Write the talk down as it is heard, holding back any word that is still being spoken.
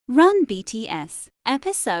Run BTS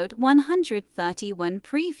Episode 131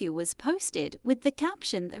 preview was posted with the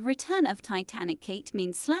caption The Return of Titanic Kate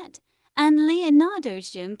Minslet and Leonardo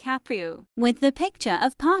Jungcaprio, with the picture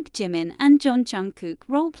of Park Jimin and John Jungkook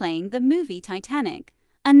role-playing the movie Titanic,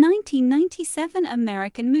 a 1997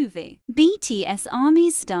 American movie. BTS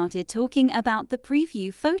ARMY started talking about the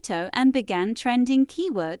preview photo and began trending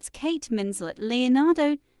keywords Kate Minslet,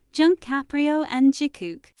 Leonardo Jungcaprio and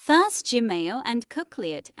Jungkook. First Jimae and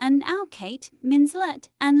Cookliet, and now Kate Minslet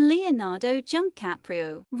and Leonardo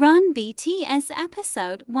Jungcaprio. Run BTS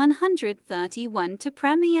Episode 131 to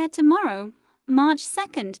premiere tomorrow, March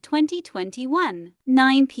 2, 2021,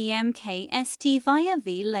 9 p.m. KST via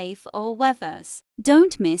VLive or Weverse.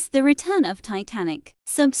 Don't miss the return of Titanic.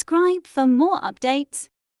 Subscribe for more updates.